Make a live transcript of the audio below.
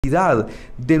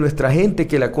de nuestra gente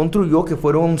que la construyó, que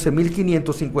fueron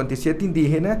 11.557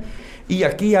 indígenas, y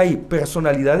aquí hay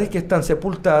personalidades que están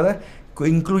sepultadas,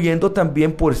 incluyendo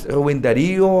también pues Rubén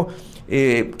Darío,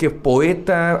 que es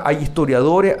poeta, hay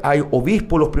historiadores, hay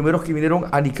obispos, los primeros que vinieron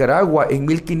a Nicaragua en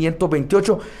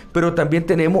 1528, pero también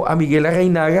tenemos a Miguel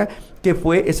Arreinaga, que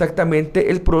fue exactamente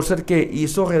el prócer que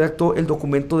redactó el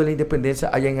documento de la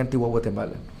independencia allá en Antigua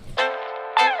Guatemala.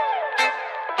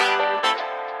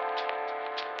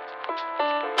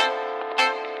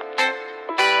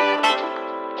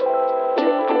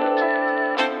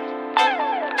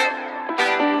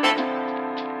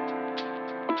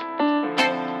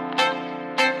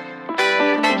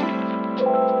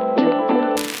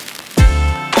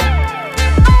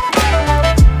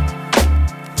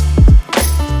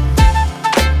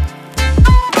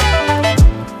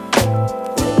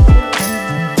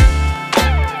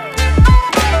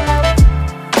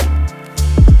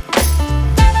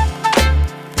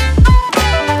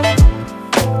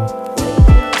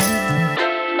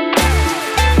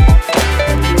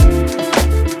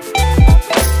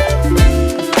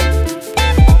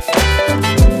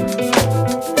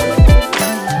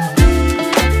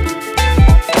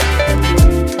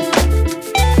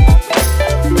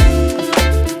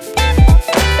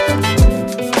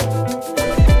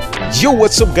 Yo,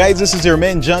 what's up guys, this is your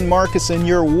man John Marcus and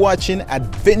you're watching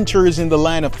Adventures in the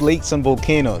Land of Lakes and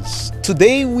Volcanoes.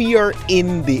 Today we are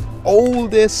in the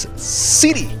oldest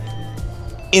city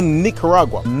in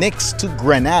Nicaragua, next to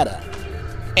Granada.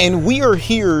 And we are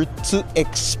here to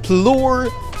explore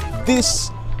this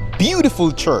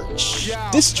beautiful church.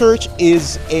 This church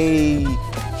is a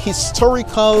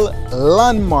historical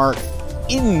landmark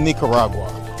in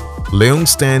Nicaragua. León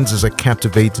stands as a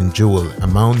captivating jewel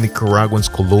among Nicaraguan's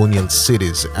colonial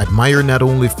cities, admired not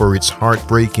only for its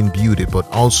heartbreaking beauty but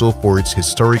also for its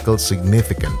historical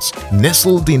significance.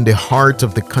 Nestled in the heart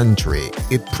of the country,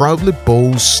 it proudly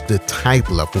boasts the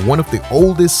title of one of the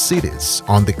oldest cities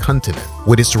on the continent.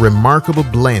 With its remarkable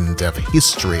blend of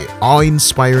history,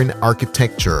 awe-inspiring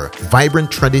architecture,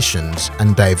 vibrant traditions,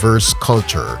 and diverse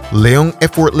culture, León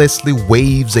effortlessly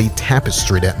waves a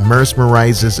tapestry that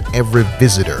mesmerizes every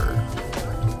visitor.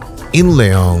 In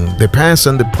León, the past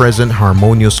and the present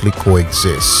harmoniously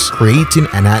coexist, creating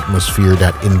an atmosphere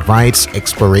that invites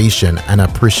exploration and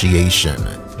appreciation.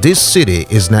 This city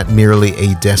is not merely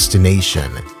a destination,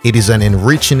 it is an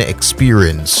enriching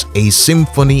experience, a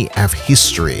symphony of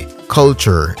history,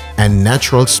 culture, and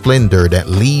natural splendor that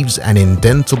leaves an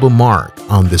indelible mark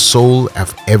on the soul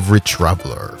of every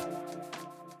traveler.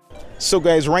 So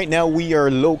guys, right now we are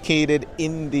located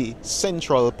in the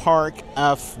central park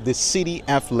of the city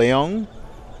of León.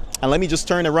 And let me just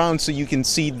turn around so you can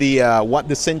see the what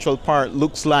the central park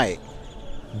looks like.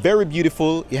 Very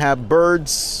beautiful. You have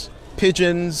birds,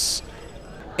 pigeons,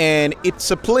 and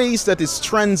it's a place that is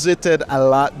transited a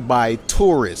lot by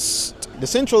tourists. The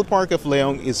Central Park of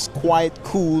León is quite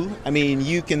cool. I mean,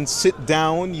 you can sit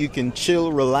down, you can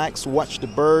chill, relax, watch the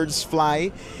birds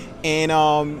fly, and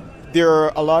there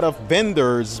are a lot of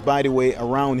vendors, by the way,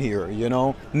 around here, you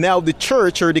know. Now, the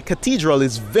church or the cathedral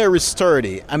is very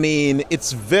sturdy. I mean,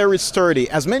 it's very sturdy.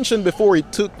 As mentioned before,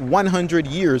 it took 100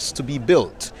 years to be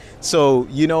built. So,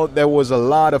 you know, there was a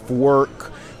lot of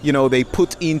work, you know, they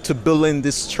put into building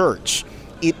this church.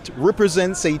 It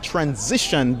represents a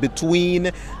transition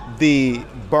between the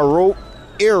Baroque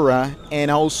era and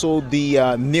also the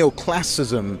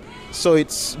neoclassicism. So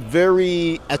it's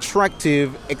very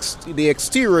attractive. The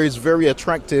exterior is very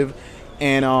attractive,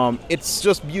 and it's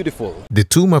just beautiful. The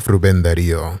tomb of Rubén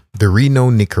Darío, the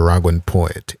renowned Nicaraguan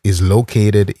poet, is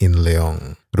located in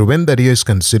León. Rubén Darío is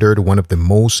considered one of the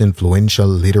most influential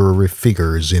literary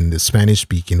figures in the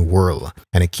Spanish-speaking world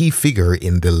and a key figure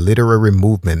in the literary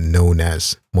movement known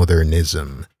as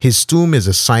modernism. His tomb is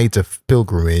a site of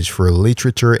pilgrimage for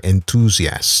literature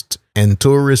enthusiasts and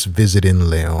tourists visiting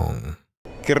León.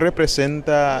 ¿Qué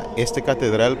representa esta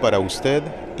catedral para usted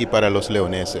y para los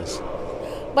leoneses?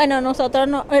 Bueno, nosotros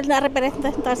la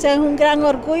representación es un gran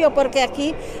orgullo porque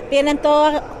aquí vienen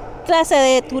toda clase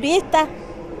de turistas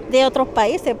de otros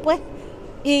países, pues,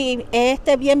 y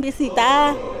bien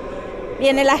visitada.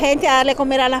 Viene la gente a darle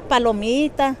comer a las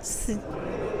palomitas.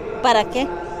 ¿Para qué?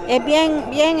 Es bien,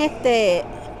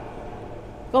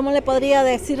 ¿cómo le podría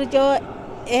decir yo?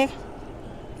 Es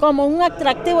como un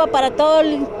atractivo para todo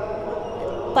el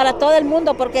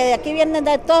mundo, porque de aquí vienen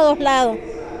de todos lados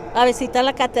a visitar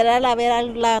la catedral, a ver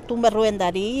la tumba de Rubén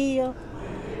Darío,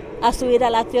 a subir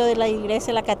al atrio de la iglesia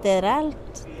de la catedral.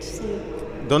 Sí.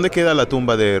 ¿Dónde queda la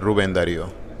tumba de Rubén Darío?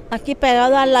 Aquí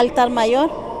pegado al altar mayor.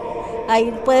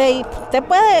 Ahí puede ir, usted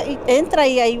puede, entra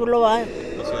y ahí lo va.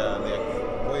 O sea, de aquí,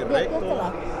 muy recto.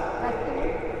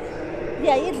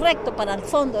 De ahí recto para el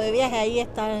fondo de viaje, ahí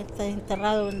está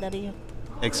enterrado Rubén Darío.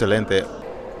 Excelente.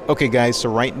 Okay, guys, so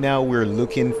right now we're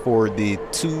looking for the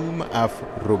tomb of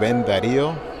Rubén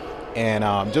Darío, and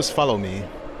just follow me.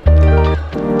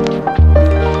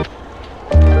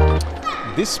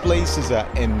 This place is an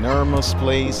enormous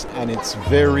place, and it's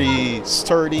very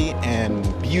sturdy and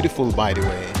beautiful, by the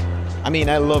way. I mean,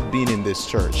 I love being in this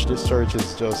church. This church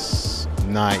is just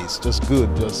nice, just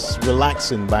good, just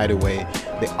relaxing, by the way.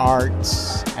 The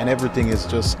arts and everything is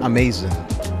just amazing.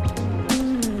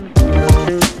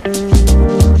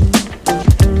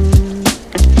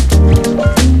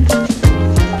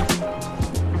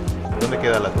 ¿Dónde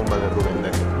queda la tumba de Rubén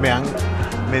Darío?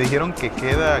 Me dijeron que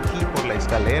queda aquí por la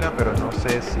escalera, pero no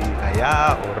sé si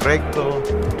allá o recto.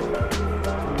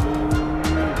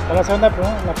 Es la segunda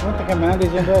pregunta, la pregunta que me están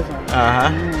diciendo eso. Ajá.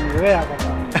 Vea,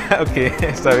 papá. Ok,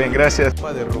 está bien, gracias.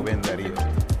 De Rubén Darío.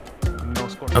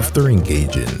 After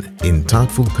engaging in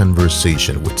thoughtful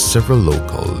conversation with several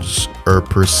locals, our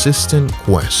persistent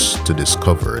quest to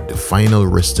discover the final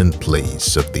resting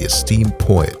place of the esteemed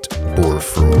poet bore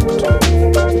fruit.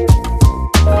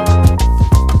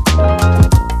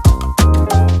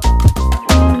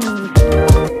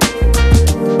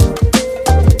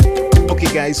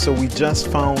 Guys, so we just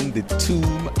found the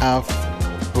tomb of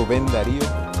Rubén Darío.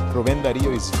 Rubén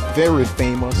Darío is very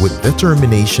famous. With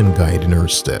determination guiding our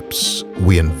steps,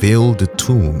 we unveiled the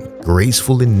tomb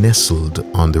gracefully nestled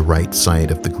on the right side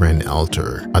of the grand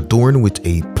altar, adorned with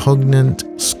a poignant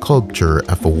sculpture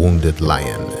of a wounded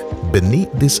lion.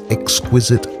 Beneath this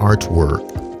exquisite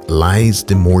artwork lies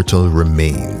the mortal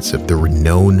remains of the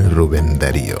renowned Rubén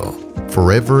Darío,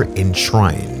 forever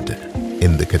enshrined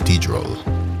in the cathedral.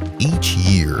 Each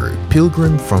year,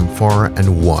 pilgrims from far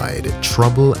and wide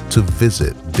travel to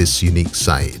visit this unique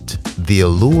site. The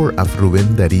allure of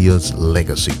Rubén Darío's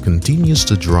legacy continues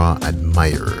to draw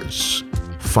admirers,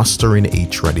 fostering a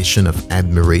tradition of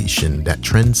admiration that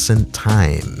transcends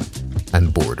time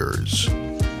and borders.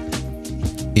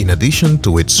 In addition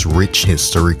to its rich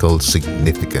historical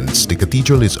significance, the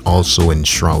cathedral is also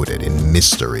enshrouded in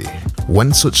mystery.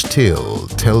 One such tale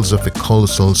tells of a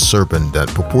colossal serpent that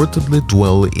purportedly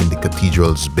dwelled in the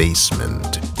cathedral's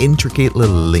basement, intricately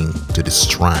linked to the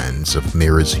strands of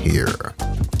Mary's hair.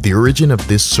 The origin of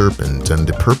this serpent and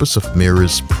the purpose of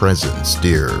Mary's presence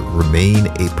there remain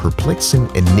a perplexing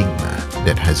enigma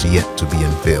that has yet to be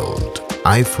unveiled.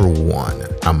 I, for one,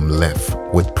 am left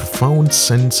with profound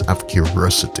sense of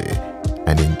curiosity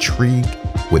and intrigue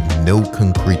with no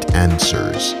concrete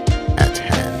answers at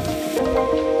hand.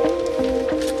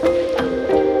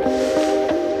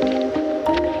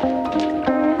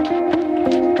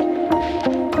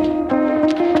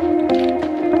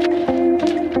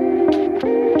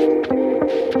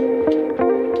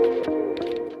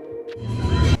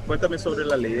 Cuéntame sobre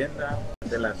la leyenda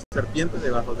de las serpientes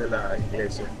debajo de la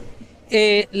iglesia.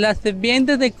 La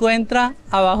serpiente se encuentra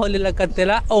abajo de la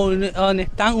catedral donde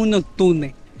están unos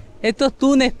túneles. Estos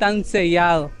túneles están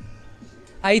sellados.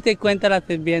 Ahí se encuentra la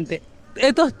serpiente.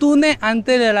 Estos túneles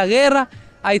antes de la guerra,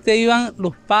 ahí se iban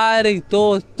los padres y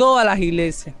todas las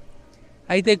iglesias.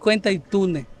 Ahí se encuentra el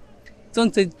túnel.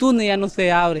 Entonces el túnel ya no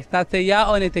se abre, está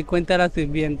sellado donde se encuentra la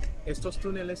serpiente. ¿Estos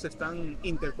túneles están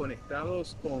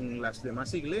interconectados con las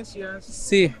demás iglesias?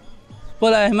 Sí,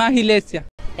 por las demás iglesias.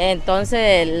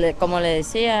 Entonces, como le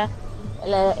decía,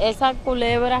 esa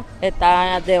culebra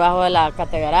está debajo de la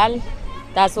catedral,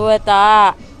 está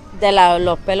sujetada de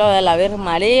los pelos de la Virgen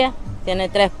María, tiene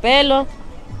 3 pelos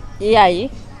y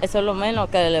ahí, eso es lo menos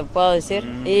que le puedo decir.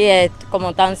 Y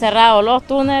como están cerrados los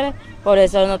túneles, por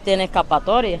eso no tiene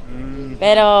escapatoria.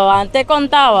 Pero antes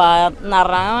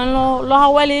narraban los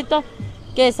abuelitos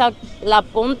que la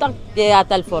punta llega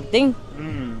hasta el fortín.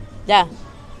 Ya.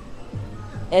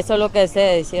 Eso es lo que sé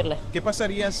decirle. ¿Qué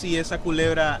pasaría si esa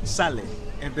culebra sale?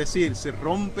 Es decir, se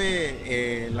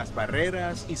rompe las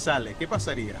barreras y sale. ¿Qué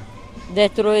pasaría?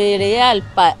 Destruiría el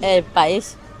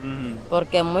país,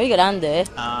 porque es muy grande.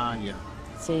 Ah, ya.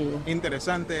 Sí.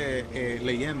 Interesante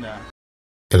leyenda.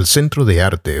 El Centro de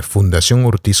Arte Fundación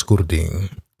Ortiz Curdín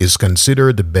is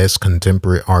considered the best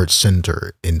contemporary art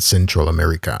center in Central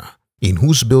America, in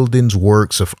whose buildings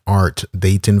works of art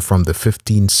dating from the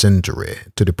 15th century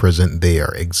to the present day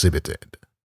are exhibited,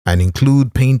 and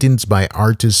include paintings by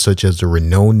artists such as the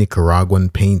renowned Nicaraguan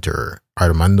painter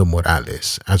Armando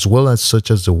Morales, as well as such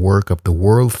as the work of the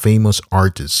world-famous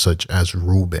artists such as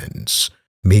Rubens,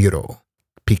 Miro,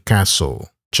 Picasso,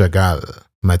 Chagall,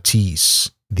 Matisse,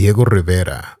 Diego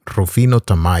Rivera, Rufino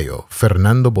Tamayo,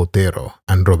 Fernando Botero,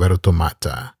 and Roberto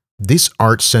Mata. This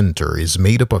art center is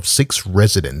made up of 6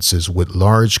 residences with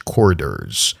large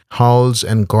corridors, halls,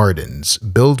 and gardens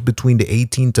built between the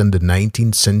 18th and the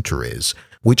 19th centuries,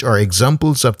 which are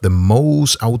examples of the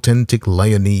most authentic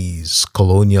Leonese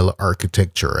colonial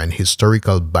architecture and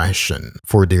historical passion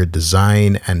for their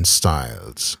design and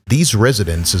styles. These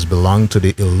residences belong to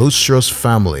the illustrious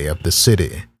family of the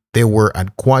city. They were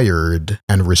acquired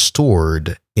and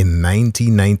restored in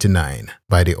 1999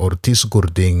 by the Ortiz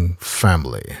Gurding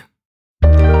family.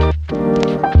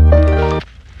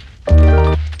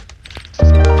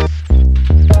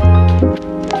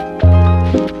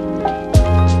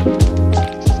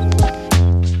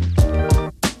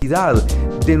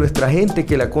 De nuestra gente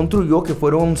que la construyó, que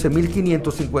fueron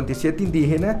 11.557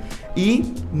 indígenas,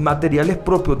 y materiales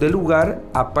propios del lugar.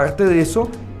 Aparte de eso,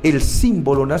 el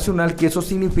símbolo nacional, que eso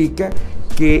significa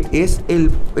que es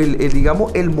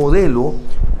digamos, el modelo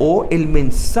o el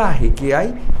mensaje que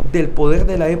hay del poder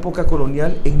de la época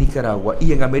colonial en Nicaragua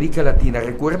y en América Latina.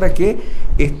 Recuerda que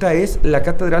esta es la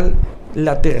catedral,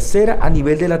 la tercera a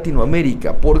nivel de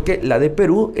Latinoamérica, porque la de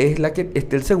Perú es la que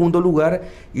está en el segundo lugar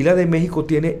y la de México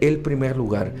tiene el primer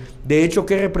lugar. De hecho,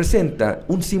 que representa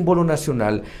un símbolo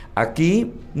nacional.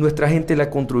 Aquí nuestra gente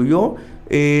la construyó,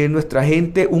 nuestra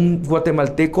gente, un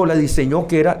guatemalteco la diseñó,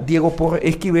 que era Diego Porres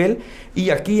Esquivel,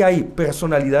 y aquí hay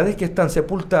personalidades que están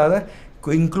sepultadas,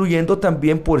 incluyendo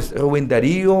también pues Rubén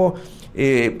Darío,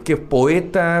 que es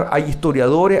poeta, hay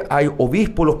historiadores, hay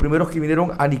obispos, los primeros que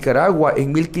vinieron a Nicaragua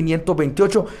en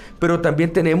 1528, pero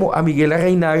también tenemos a Miguel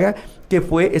Arreinaga, que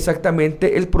fue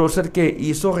exactamente el prócer que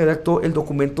redactó el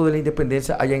documento de la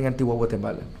independencia allá en Antigua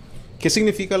Guatemala. ¿Qué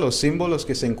significan los símbolos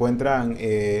que se encuentran,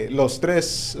 los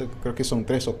 3, creo que son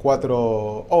 3 o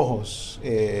 4 ojos,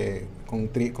 el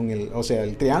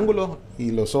triángulo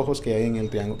y los ojos que hay en el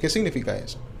triángulo? ¿Qué significa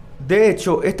eso? De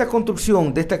hecho, esta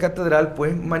construcción de esta catedral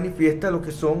pues manifiesta lo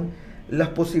que son las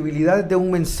posibilidades de un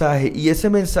mensaje, y ese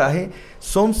mensaje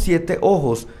son 7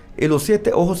 ojos. Los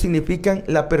 7 ojos significan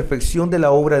la perfección de la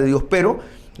obra de Dios, pero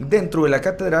dentro de la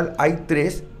catedral hay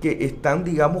 3 que están,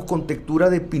 digamos, con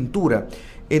textura de pintura.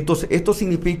 Entonces, estos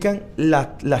significan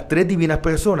las 3 divinas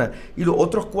personas, y los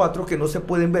otros 4 que no se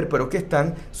pueden ver, pero que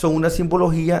están, son una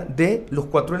simbología de los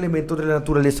 4 elementos de la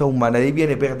naturaleza humana. De ahí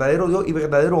viene verdadero Dios y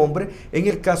verdadero hombre, en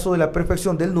el caso de la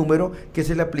perfección del número que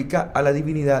se le aplica a la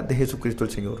divinidad de Jesucristo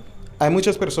el Señor. Hay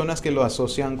muchas personas que lo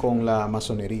asocian con la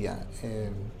masonería.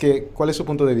 ¿Cuál es su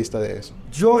punto de vista de eso?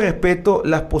 Yo respeto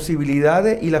las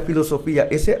posibilidades y la filosofía.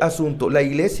 Ese asunto, la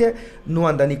iglesia no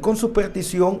anda ni con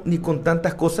superstición ni con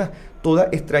tantas cosas todas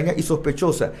extrañas y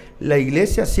sospechosas. La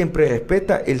iglesia siempre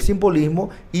respeta el simbolismo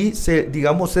y se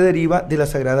deriva de la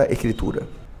Sagrada Escritura.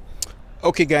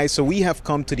 Okay, guys, so we have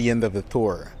come to the end of the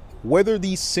tour. Whether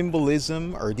these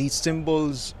symbolism or these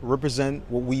symbols represent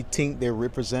what we think they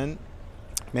represent,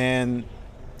 man,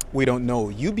 we don't know.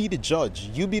 You be the judge.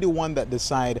 You be the one that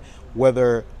decide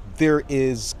whether there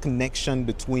is connection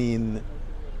between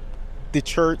the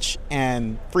church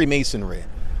and Freemasonry.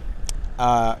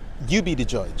 You be the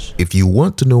judge. If you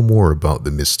want to know more about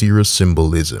the mysterious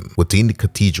symbolism within the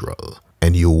cathedral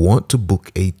and you want to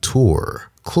book a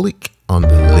tour, click on the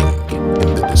link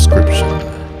in the description.